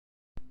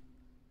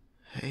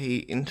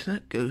Hey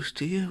internet, Ghost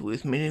here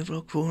with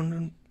Minivlog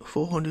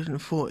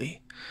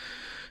 440,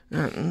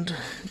 and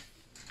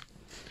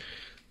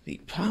the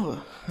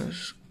power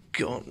has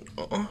gone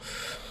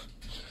off.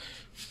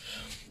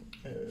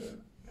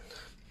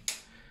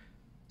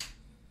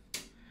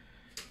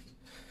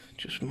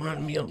 Just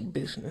mind me on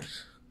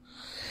business.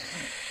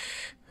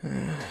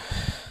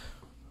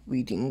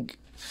 Reading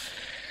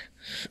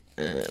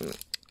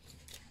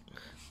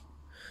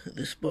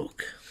this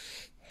book.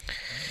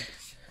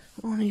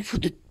 Only for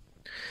the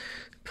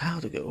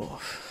power to go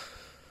off,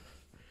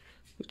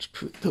 which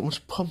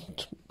must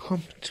prompt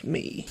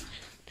me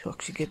to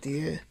actually get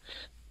the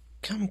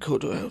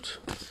camcorder out,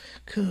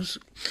 because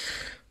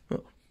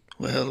I've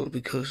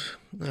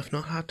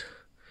not had,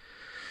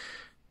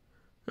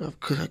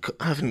 because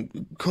I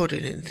haven't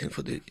recorded anything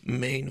for the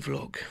main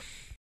vlog.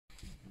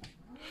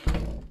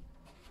 I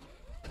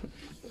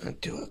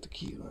do have the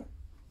key, right?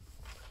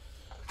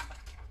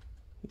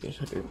 Yes,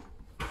 I do.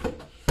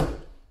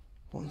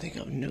 One thing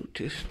I've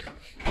noticed,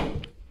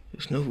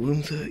 there's no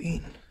room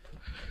 13.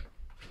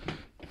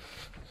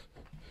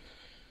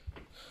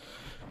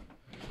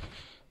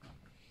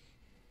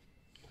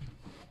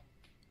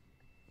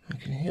 I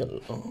can hear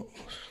alarms.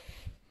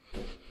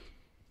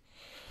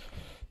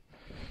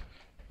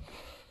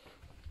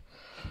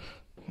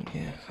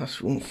 Yeah,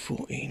 that's room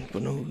 14,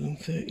 but no room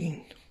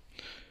 13.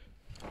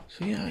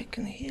 So yeah, I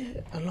can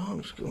hear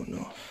alarms going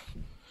off.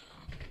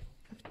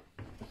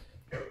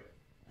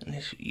 And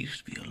this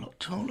used to be a lot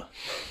taller.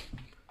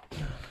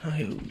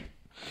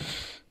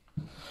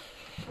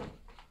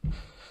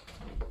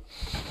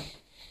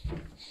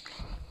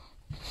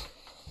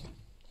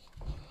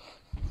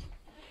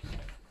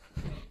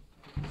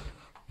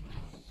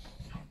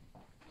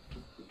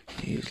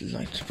 These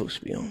lights supposed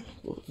to be on,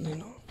 but they're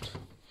not.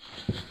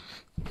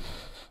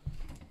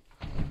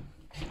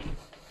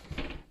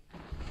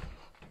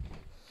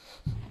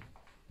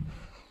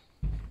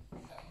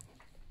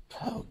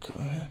 Power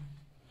cut.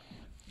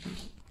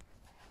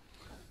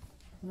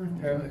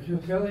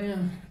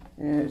 Yeah,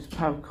 it's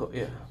power cut,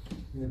 yeah.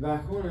 In the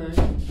back one, eh?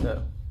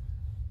 No.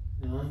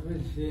 No,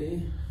 where's the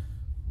city?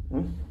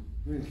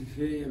 Where's the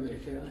city,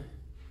 Kelly?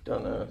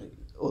 Don't know.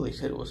 All they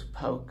said was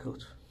power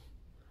cut.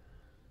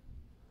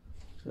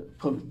 So it'd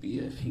probably be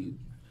a few.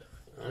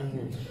 I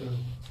think so.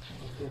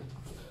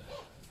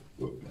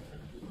 Okay.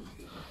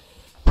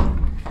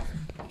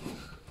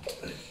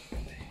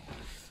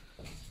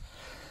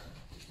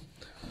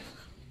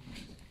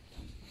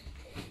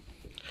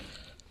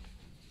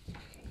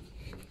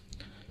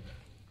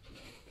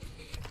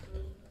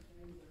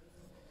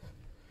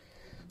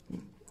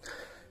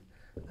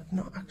 I've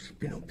not actually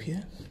been up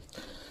here.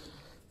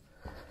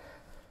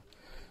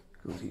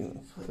 Goes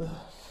even further.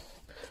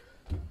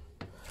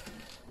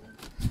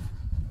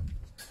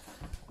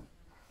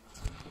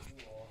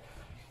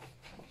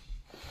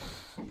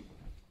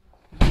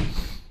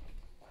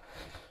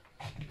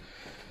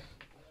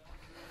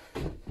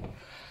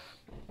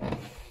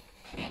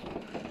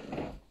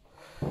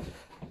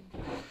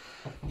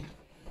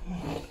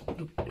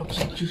 Looks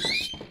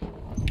just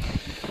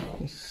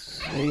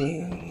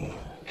insane.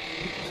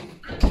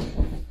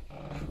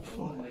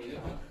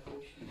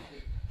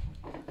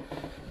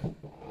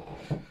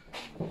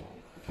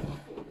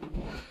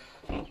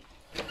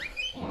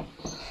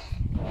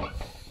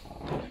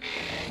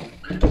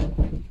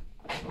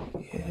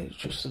 Yeah, it's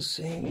just the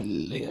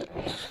same layout.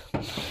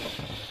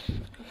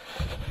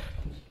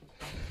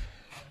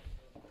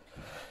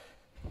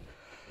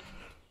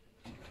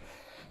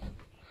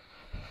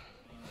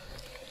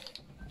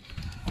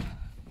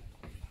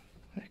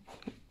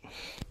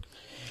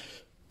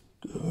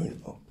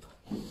 Going up.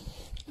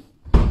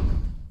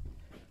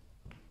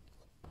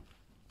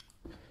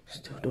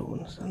 Still don't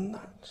understand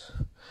that.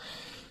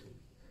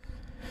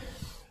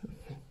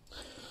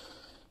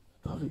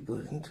 Probably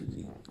goes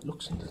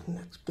looks into the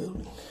next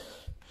building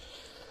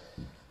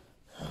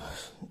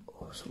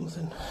or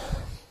something,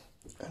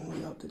 and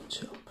we have the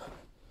job.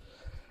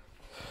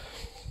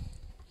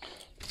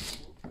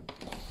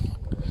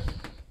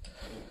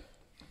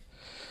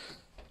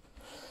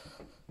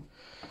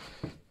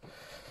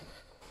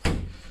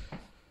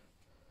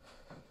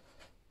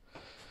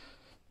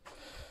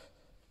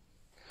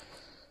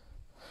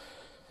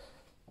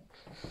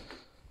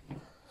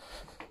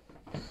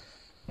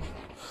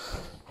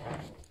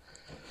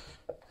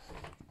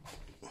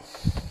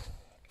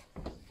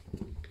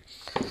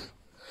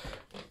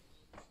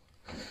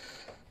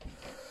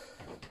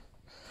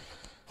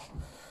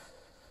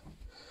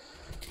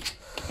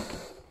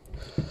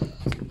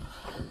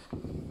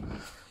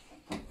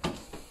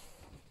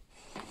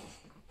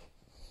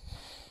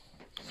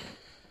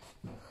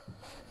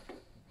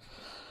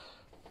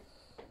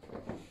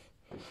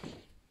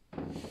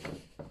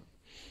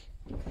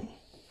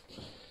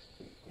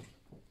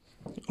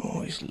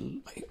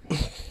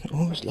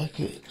 Always like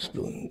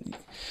exploring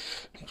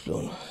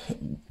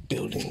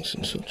buildings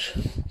and such.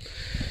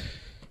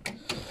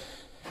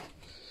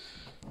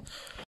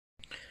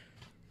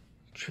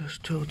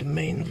 Just told the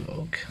main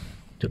vlog,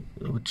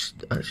 which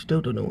I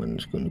still don't know when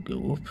it's going to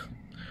go up,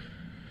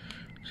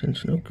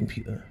 since no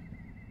computer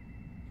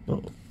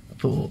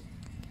but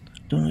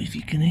don't know if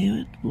you can hear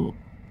it, but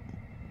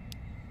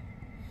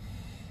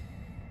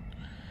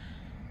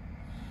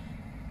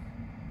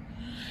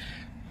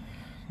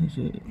there's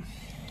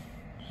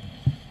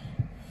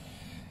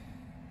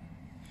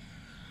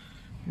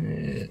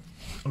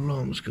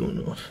alarms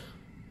going on,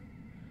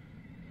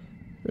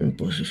 and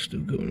bus is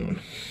still going on.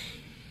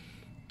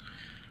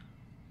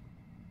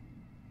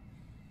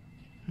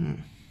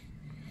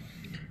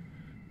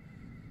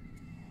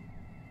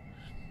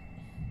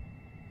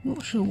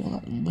 Not sure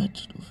what that red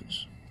stuff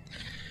is.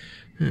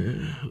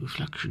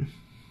 Reflection.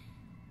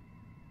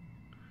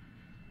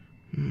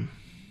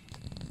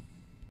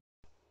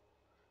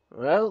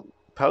 Well,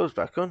 power's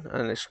back on,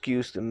 and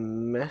excuse the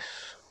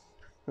mess.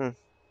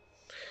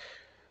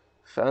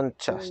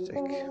 Fantastic.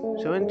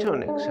 So until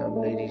next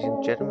time, ladies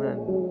and gentlemen,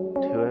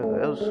 and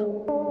whoever else,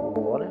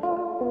 whatever.